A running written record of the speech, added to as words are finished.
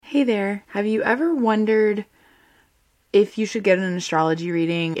Hey there. Have you ever wondered if you should get an astrology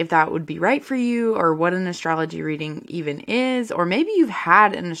reading, if that would be right for you, or what an astrology reading even is? Or maybe you've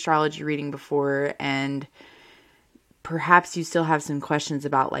had an astrology reading before and perhaps you still have some questions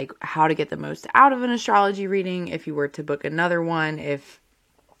about like how to get the most out of an astrology reading if you were to book another one, if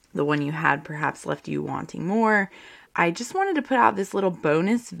the one you had perhaps left you wanting more. I just wanted to put out this little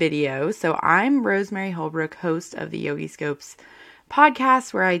bonus video. So I'm Rosemary Holbrook, host of the Yogi Scopes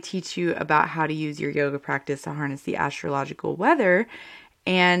podcast, where I teach you about how to use your yoga practice to harness the astrological weather.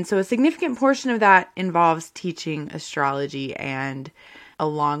 And so a significant portion of that involves teaching astrology, and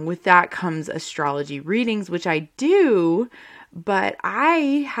along with that comes astrology readings, which I do, but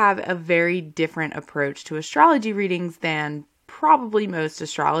I have a very different approach to astrology readings than probably most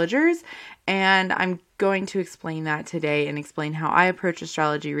astrologers, and I'm going to explain that today and explain how I approach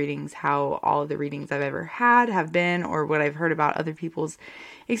astrology readings, how all of the readings I've ever had have been, or what I've heard about other people's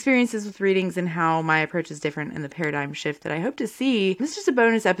experiences with readings, and how my approach is different and the paradigm shift that I hope to see. This is just a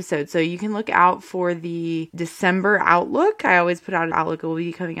bonus episode, so you can look out for the December Outlook. I always put out an Outlook. It will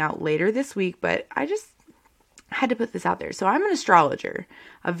be coming out later this week, but I just had to put this out there. So I'm an astrologer,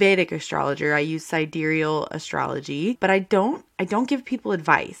 a Vedic astrologer. I use sidereal astrology, but I don't give people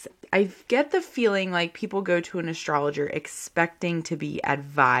advice. I get the feeling like people go to an astrologer expecting to be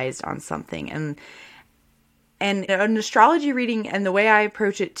advised on something, and an astrology reading, and the way I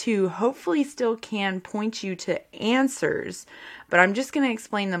approach it too, hopefully still can point you to answers, but I'm just going to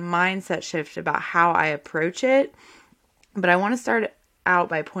explain the mindset shift about how I approach it. But I want to start out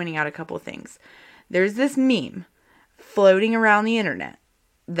by pointing out a couple of things. There's this meme floating around the internet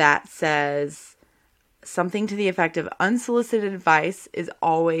that says something to the effect of unsolicited advice is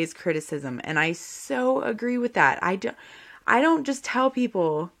always criticism. And I so agree with that. I don't just tell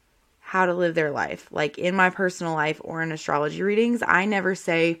people how to live their life. Like in my personal life or in astrology readings, I never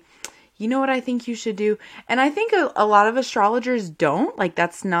say, you know what I think you should do? And I think a lot of astrologers don't. Like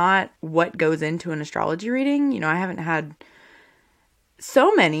that's not what goes into an astrology reading. You know, I haven't had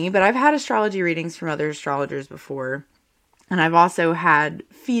so many, but I've had astrology readings from other astrologers before. And I've also had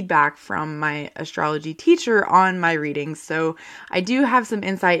feedback from my astrology teacher on my readings. So I do have some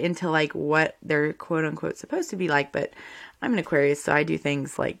insight into like what they're quote unquote supposed to be like, but I'm an Aquarius, so I do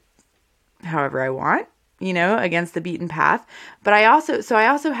things like however I want, you know, against the beaten path. But I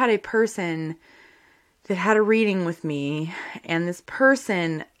also had a person that had a reading with me, and this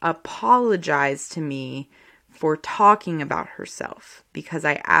person apologized to me for talking about herself because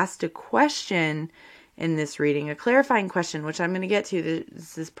I asked a question in this reading, a clarifying question, which I'm going to get to.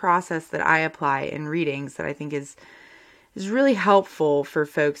 This process that I apply in readings that I think is really helpful for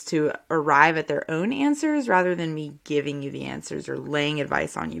folks to arrive at their own answers rather than me giving you the answers or laying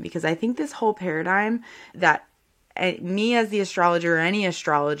advice on you. Because I think this whole paradigm that me as the astrologer or any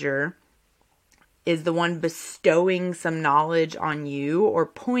astrologer is the one bestowing some knowledge on you or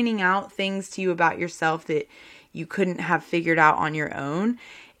pointing out things to you about yourself that you couldn't have figured out on your own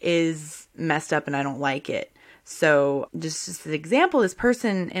is messed up, and I don't like it. So just an example, this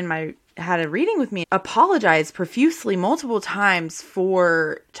person had a reading with me, apologized profusely multiple times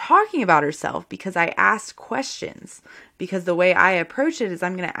for talking about herself because I asked questions. Because the way I approach it is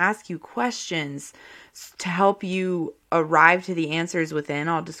I'm going to ask you questions to help you arrive to the answers within.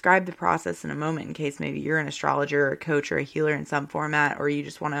 I'll describe the process in a moment in case maybe you're an astrologer or a coach or a healer in some format, or you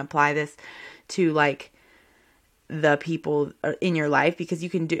just want to apply this to like the people in your life, because you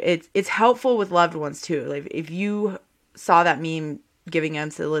can do it. It's helpful with loved ones too. Like if you saw that meme, giving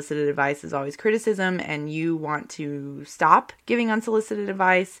unsolicited advice is always criticism, and you want to stop giving unsolicited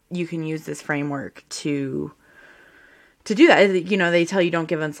advice, you can use this framework to do that. You know, they tell you don't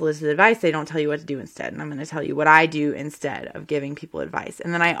give unsolicited advice. They don't tell you what to do instead. And I'm going to tell you what I do instead of giving people advice.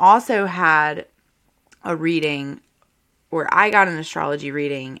 And then I also had a reading where I got an astrology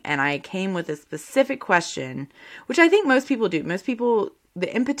reading and I came with a specific question, which I think most people do. Most people,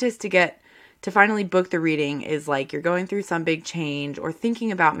 the impetus to finally book the reading is like you're going through some big change or thinking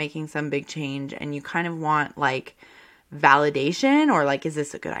about making some big change, and you kind of want like validation, or like, is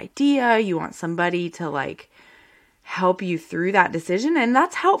this a good idea? You want somebody to like help you through that decision, and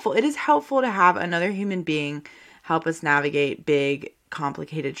that's helpful. It is helpful to have another human being help us navigate big,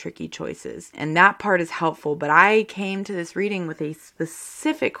 complicated, tricky choices. And that part is helpful. But I came to this reading with a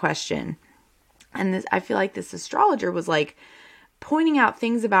specific question. And I feel like this astrologer was like pointing out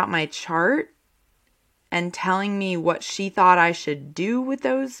things about my chart and telling me what she thought I should do with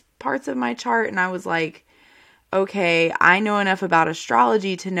those parts of my chart. And I was like, okay, I know enough about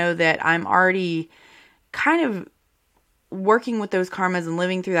astrology to know that I'm already kind of working with those karmas and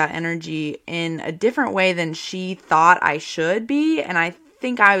living through that energy in a different way than she thought I should be. And I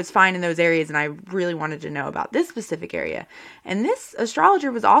think I was fine in those areas and I really wanted to know about this specific area. And this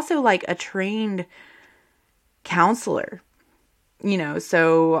astrologer was also like a trained counselor,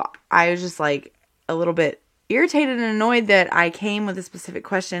 so I was just like a little bit irritated and annoyed that I came with a specific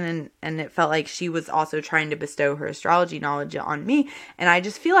question and it felt like she was also trying to bestow her astrology knowledge on me. And I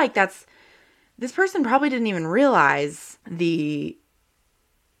just feel like this person probably didn't even realize that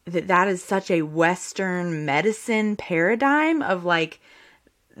is such a Western medicine paradigm of like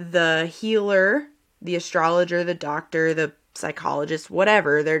the healer, the astrologer, the doctor, the psychologist,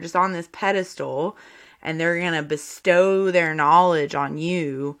 whatever. They're just on this pedestal and they're going to bestow their knowledge on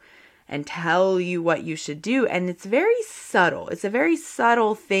you and tell you what you should do. And it's very subtle. It's a very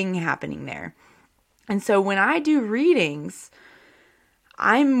subtle thing happening there. And so when I do readings,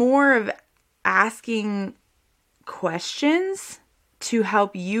 I'm more of asking questions to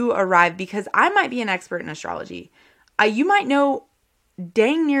help you arrive, because I might be an expert in astrology. You might know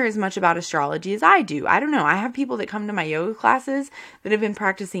dang near as much about astrology as I do. I don't know. I have people that come to my yoga classes that have been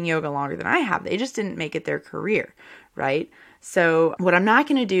practicing yoga longer than I have. They just didn't make it their career, right? So what I'm not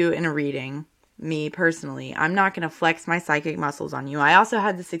going to do in a reading, me personally, I'm not going to flex my psychic muscles on you. I also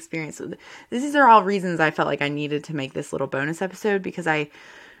had this experience. These are all reasons I felt like I needed to make this little bonus episode, because I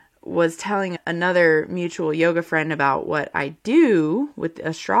was telling another mutual yoga friend about what I do with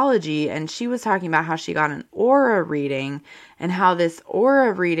astrology, and she was talking about how she got an aura reading and how this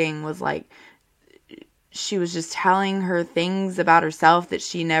aura reading was like, she was just telling her things about herself that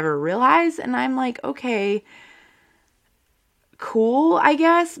she never realized. And I'm like, okay, cool, I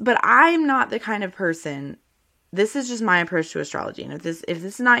guess, but I'm not the kind of person. This is just my approach to astrology. And if this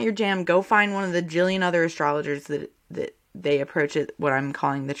is not your jam, go find one of the jillion other astrologers that they approach it what I'm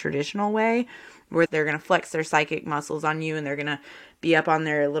calling the traditional way, where they're going to flex their psychic muscles on you and they're going to be up on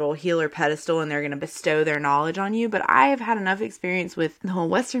their little healer pedestal and they're going to bestow their knowledge on you. But I have had enough experience with the whole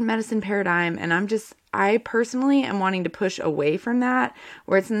Western medicine paradigm, and I personally am wanting to push away from that,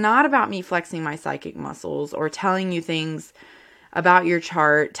 where it's not about me flexing my psychic muscles or telling you things about your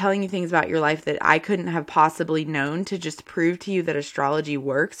chart, telling you things about your life that I couldn't have possibly known to just prove to you that astrology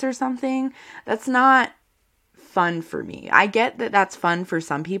works or something. That's not fun for me. I get that that's fun for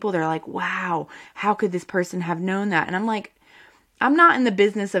some people. They're like, wow, how could this person have known that? And I'm like, I'm not in the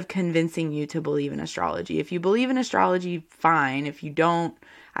business of convincing you to believe in astrology. If you believe in astrology, fine. If you don't,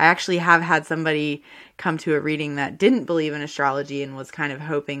 I actually have had somebody come to a reading that didn't believe in astrology and was kind of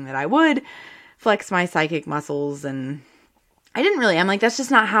hoping that I would flex my psychic muscles, and I didn't really. I'm like, that's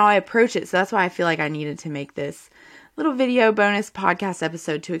just not how I approach it. So that's why I feel like I needed to make this little video bonus podcast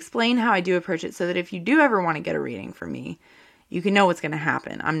episode to explain how I do approach it, so that if you do ever want to get a reading from me, you can know what's going to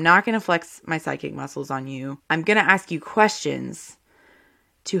happen. I'm not going to flex my psychic muscles on you. I'm going to ask you questions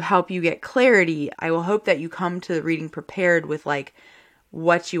to help you get clarity. I will hope that you come to the reading prepared with like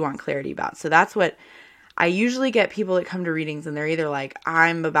what you want clarity about. So that's what I usually get people that come to readings, and they're either like,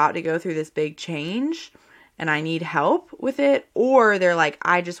 I'm about to go through this big change and I need help with it, or they're like,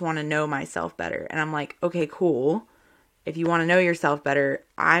 I just want to know myself better. And I'm like, okay, cool. If you want to know yourself better,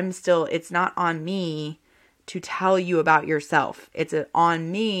 it's not on me to tell you about yourself. It's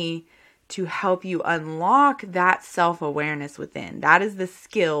on me to help you unlock that self-awareness within. That is the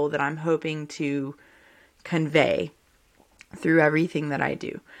skill that I'm hoping to convey through everything that I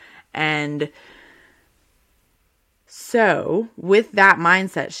do. And so with that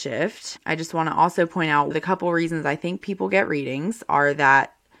mindset shift, I just want to also point out the couple reasons I think people get readings are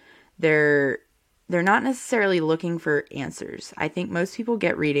that they're not necessarily looking for answers. I think most people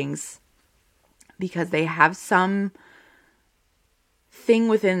get readings because they have some thing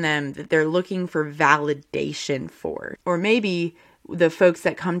within them that they're looking for validation for. Or maybe the folks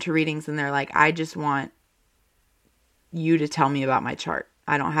that come to readings and they're like, I just want you to tell me about my chart.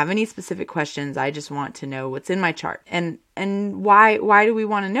 I don't have any specific questions. I just want to know what's in my chart. And why do we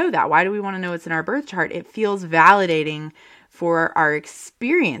want to know that? Why do we want to know what's in our birth chart? It feels validating for our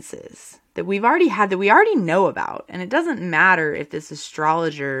experiences that we've already had, that we already know about. And it doesn't matter if this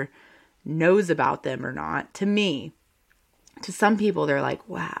astrologer knows about them or not. To me, to some people, they're like,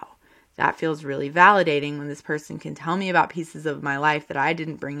 wow, that feels really validating when this person can tell me about pieces of my life that I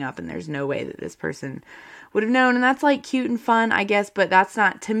didn't bring up, and there's no way that this person would have known. And that's like cute and fun, I guess, but that's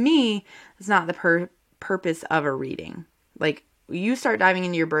not, to me, that's not the purpose of a reading. Like, you start diving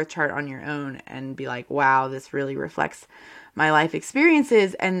into your birth chart on your own and be like, wow, this really reflects my life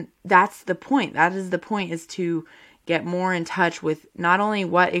experiences. And that's the point. That is the point, is to get more in touch with not only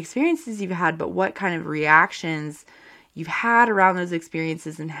what experiences you've had, but what kind of reactions you've had around those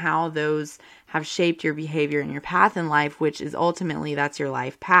experiences and how those have shaped your behavior and your path in life, which is ultimately, that's your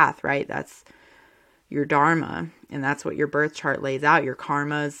life path, right? That's your dharma. And that's what your birth chart lays out, your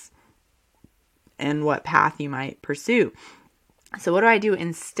karmas and what path you might pursue. So what do I do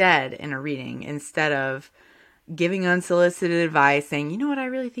instead in a reading? Instead of giving unsolicited advice, saying, you know what I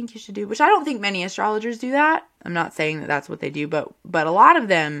really think you should do, which I don't think many astrologers do that. I'm not saying that that's what they do, but a lot of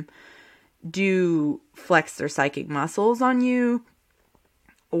them do flex their psychic muscles on you,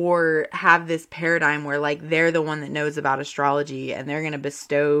 or have this paradigm where like they're the one that knows about astrology and they're going to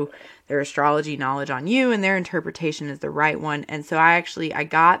bestow their astrology knowledge on you and their interpretation is the right one. And so I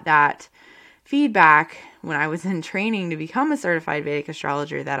got that feedback when I was in training to become a certified Vedic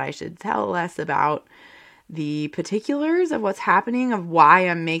astrologer, that I should tell less about the particulars of what's happening, of why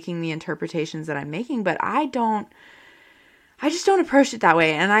I'm making the interpretations that I'm making. But I just don't approach it that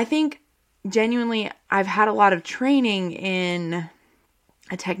way. And I think genuinely I've had a lot of training in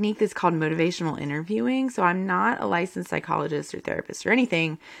a technique that's called motivational interviewing. So I'm not a licensed psychologist or therapist or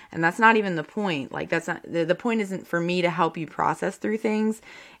anything. And that's not even the point. Like, that's not, the point isn't for me to help you process through things.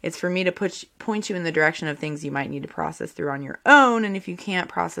 It's for me to point you in the direction of things you might need to process through on your own. And if you can't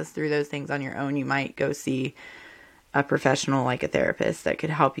process through those things on your own, you might go see a professional like a therapist that could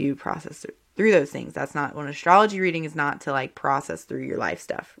help you process through those things. That's not, when astrology reading is not to like process through your life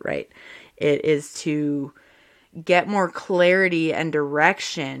stuff, right? It is to get more clarity and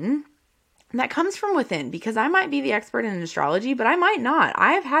direction that comes from within, because I might be the expert in astrology, but I might not.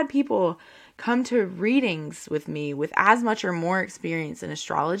 I have had people come to readings with me with as much or more experience in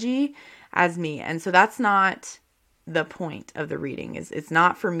astrology as me. And so that's not the point of the reading. It's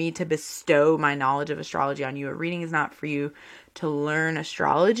not for me to bestow my knowledge of astrology on you. A reading is not for you to learn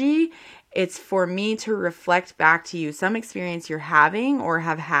astrology. It's for me to reflect back to you some experience you're having or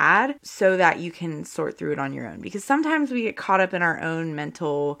have had, so that you can sort through it on your own. Because sometimes we get caught up in our own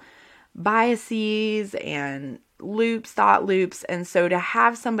mental biases and thought loops. And so to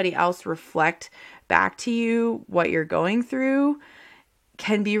have somebody else reflect back to you what you're going through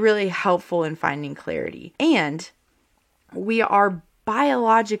can be really helpful in finding clarity. And we are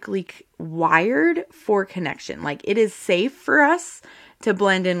biologically wired for connection. Like, it is safe for us to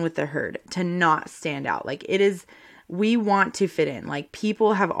blend in with the herd, to not stand out. Like, we want to fit in. Like,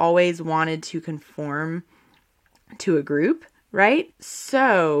 people have always wanted to conform to a group, right?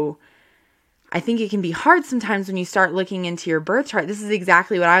 So I think it can be hard sometimes when you start looking into your birth chart. This is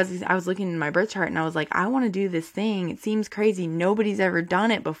exactly what I was looking in my birth chart, and I was like, I want to do this thing. It seems crazy. Nobody's ever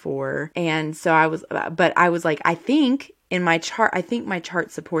done it before. And so I was like, I think my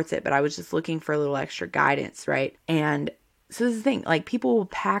chart supports it, but I was just looking for a little extra guidance, right? And so this is the thing, like, people will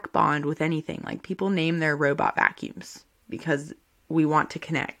pack bond with anything. Like, people name their robot vacuums because we want to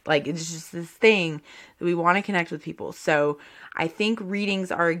connect. Like, it's just this thing that we want to connect with people. So I think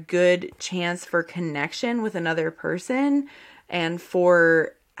readings are a good chance for connection with another person and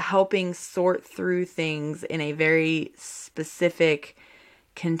for helping sort through things in a very specific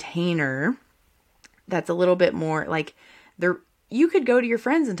container that's a little bit more like, you could go to your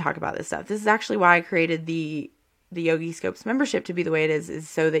friends and talk about this stuff. This is actually why I created the Yogi Scopes membership to be the way it is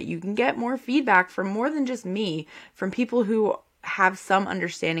so that you can get more feedback from more than just me, from people who have some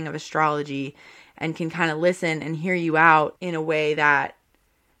understanding of astrology and can kind of listen and hear you out in a way that,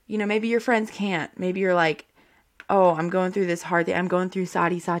 maybe your friends can't. Maybe you're like, oh, I'm going through this hard thing. I'm going through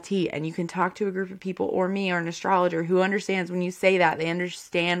Sati Sati. And you can talk to a group of people or me or an astrologer who understands when you say that, they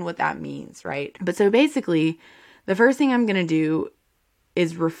understand what that means, right? But so basically, the first thing I'm going to do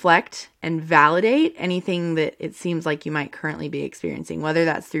is reflect and validate anything that it seems like you might currently be experiencing, whether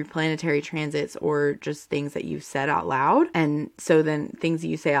that's through planetary transits or just things that you've said out loud. And so then things that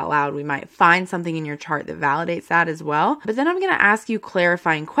you say out loud, we might find something in your chart that validates that as well. But then I'm going to ask you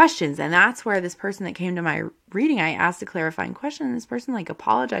clarifying questions. And that's where this person that came to my reading, I asked a clarifying question, and this person like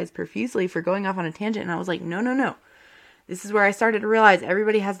apologized profusely for going off on a tangent. And I was like, no. This is where I started to realize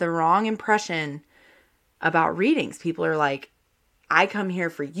everybody has the wrong impression about readings. People are like, I come here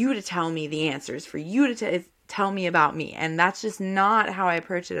for you to tell me the answers, for you to tell me about me. And that's just not how I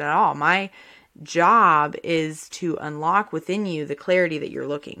approach it at all. My job is to unlock within you the clarity that you're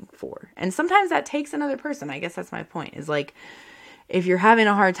looking for. And sometimes that takes another person. I guess that's my point, is like, if you're having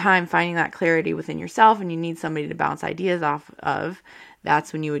a hard time finding that clarity within yourself and you need somebody to bounce ideas off of,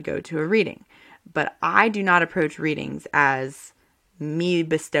 that's when you would go to a reading. But I do not approach readings as me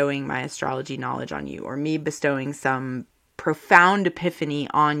bestowing my astrology knowledge on you, or me bestowing some profound epiphany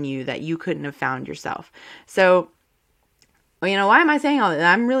on you that you couldn't have found yourself. So, why am I saying all that?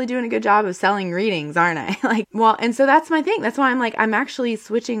 I'm really doing a good job of selling readings, aren't I? And so that's my thing. That's why I'm actually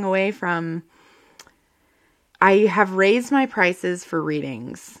switching away from, I have raised my prices for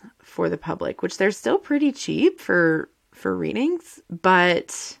readings for the public, which they're still pretty cheap for readings,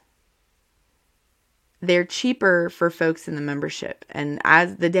 but they're cheaper for folks in the membership. And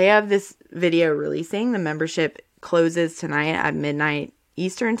as the day of this video releasing, the membership closes tonight at midnight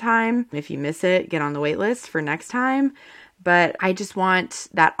Eastern time. If you miss it, get on the wait list for next time. But I just want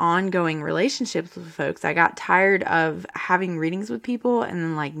that ongoing relationships with folks. I got tired of having readings with people and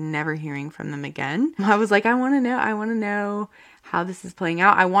then like never hearing from them again. I was like, I want to know how this is playing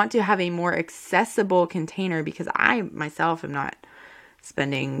out. I want to have a more accessible container because I myself am not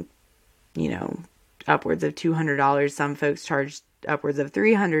spending, upwards of $200. Some folks charge upwards of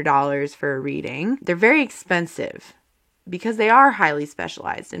 $300 for a reading. They're very expensive because they are highly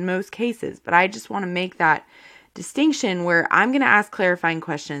specialized in most cases. But I just want to make that distinction where I'm going to ask clarifying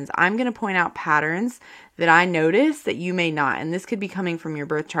questions. I'm going to point out patterns that I notice that you may not. And this could be coming from your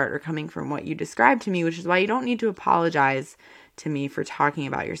birth chart or coming from what you described to me, which is why you don't need to apologize to me for talking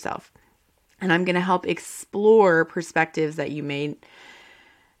about yourself. And I'm going to help explore perspectives that you may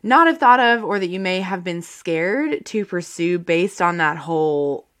not have thought of or that you may have been scared to pursue based on that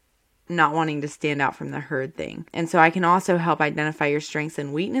whole not wanting to stand out from the herd thing. And so I can also help identify your strengths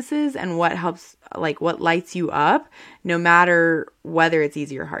and weaknesses and what helps, like what lights you up, no matter whether it's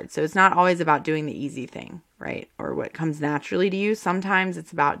easy or hard. So it's not always about doing the easy thing, right? Or what comes naturally to you. Sometimes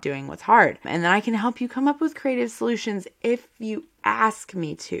it's about doing what's hard. And then I can help you come up with creative solutions if you ask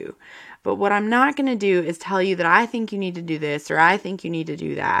me to. But what I'm not going to do is tell you that I think you need to do this or I think you need to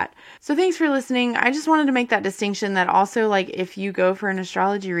do that. So thanks for listening. I just wanted to make that distinction that also, like, if you go for an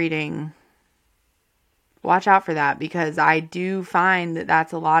astrology reading, watch out for that, because I do find that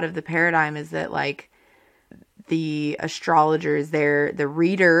that's a lot of the paradigm is that, like, the astrologer is there, the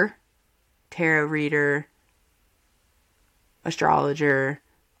reader, tarot reader, astrologer,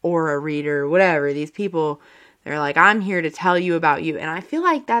 aura reader, whatever, these people, they're like, I'm here to tell you about you. And I feel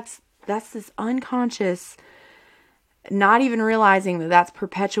like that's this unconscious, not even realizing that that's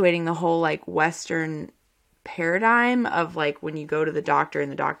perpetuating the whole like Western paradigm of like when you go to the doctor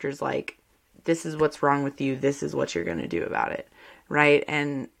and the doctor's like, this is what's wrong with you. This is what you're going to do about it. Right.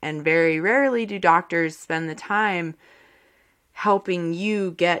 And very rarely do doctors spend the time helping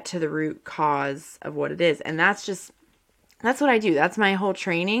you get to the root cause of what it is. And that's what I do. That's my whole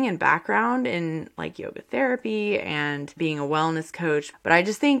training and background in like yoga therapy and being a wellness coach. But I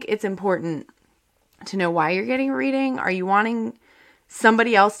just think it's important to know why you're getting a reading. Are you wanting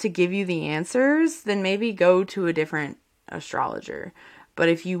somebody else to give you the answers? Then maybe go to a different astrologer. But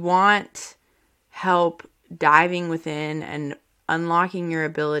if you want help diving within and unlocking your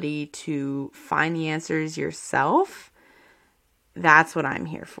ability to find the answers yourself, that's what I'm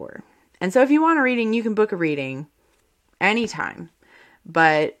here for. And so if you want a reading, you can book a reading anytime.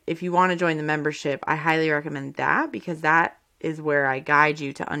 But if you want to join the membership, I highly recommend that, because that is where I guide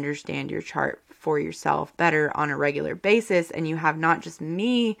you to understand your chart for yourself better on a regular basis. And you have not just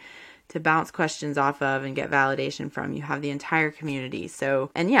me to bounce questions off of and get validation from. You have the entire community.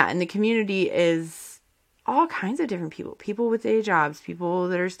 And the community is all kinds of different people. People with day jobs, people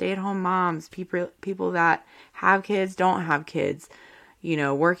that are stay-at-home moms, people that have kids, don't have kids,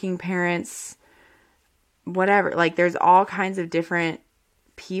 working parents, whatever. Like, there's all kinds of different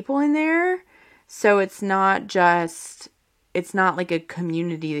people in there. So it's not like a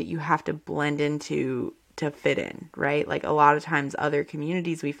community that you have to blend into to fit in, right? Like, a lot of times other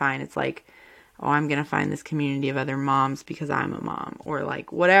communities we find, it's like, oh, I'm going to find this community of other moms because I'm a mom, or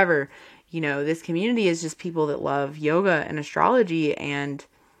like whatever. This community is just people that love yoga and astrology, and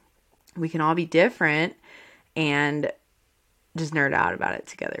we can all be different and just nerd out about it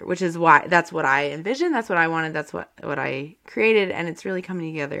together, which is why that's what I envisioned. That's what I wanted. That's what I created, and it's really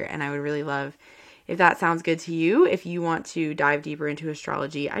coming together. And I would really love if that sounds good to you. If you want to dive deeper into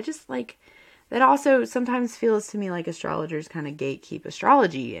astrology, I just like that. Also sometimes feels to me like astrologers kind of gatekeep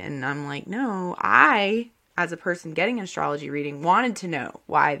astrology. And I'm like, no, I, as a person getting an astrology reading, wanted to know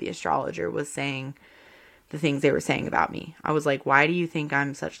why the astrologer was saying the things they were saying about me. I was like, why do you think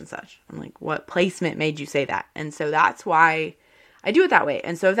I'm such and such? I'm like, what placement made you say that? And so that's why I do it that way.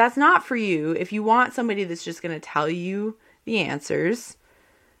 And so if that's not for you, if you want somebody that's just going to tell you the answers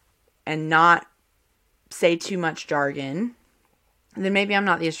and not say too much jargon, then maybe I'm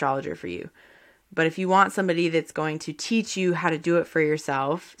not the astrologer for you. But if you want somebody that's going to teach you how to do it for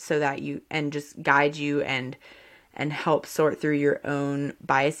yourself, so that and just guide you and help sort through your own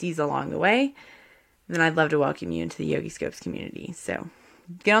biases along the way, then I'd love to welcome you into the Yogi Scopes community. So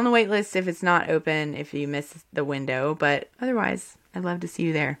get on the wait list if it's not open, if you miss the window. But otherwise, I'd love to see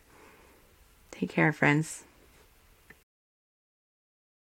you there. Take care, friends.